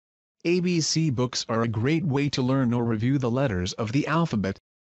ABC books are a great way to learn or review the letters of the alphabet.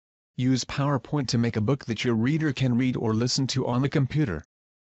 Use PowerPoint to make a book that your reader can read or listen to on the computer.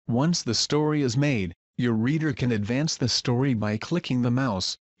 Once the story is made, your reader can advance the story by clicking the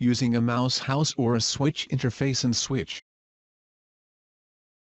mouse, using a mouse house or a switch interface and switch.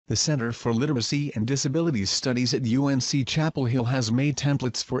 The Center for Literacy and Disabilities Studies at UNC Chapel Hill has made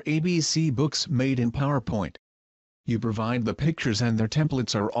templates for ABC books made in PowerPoint. You provide the pictures and their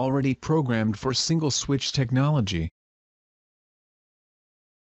templates are already programmed for single-switch technology.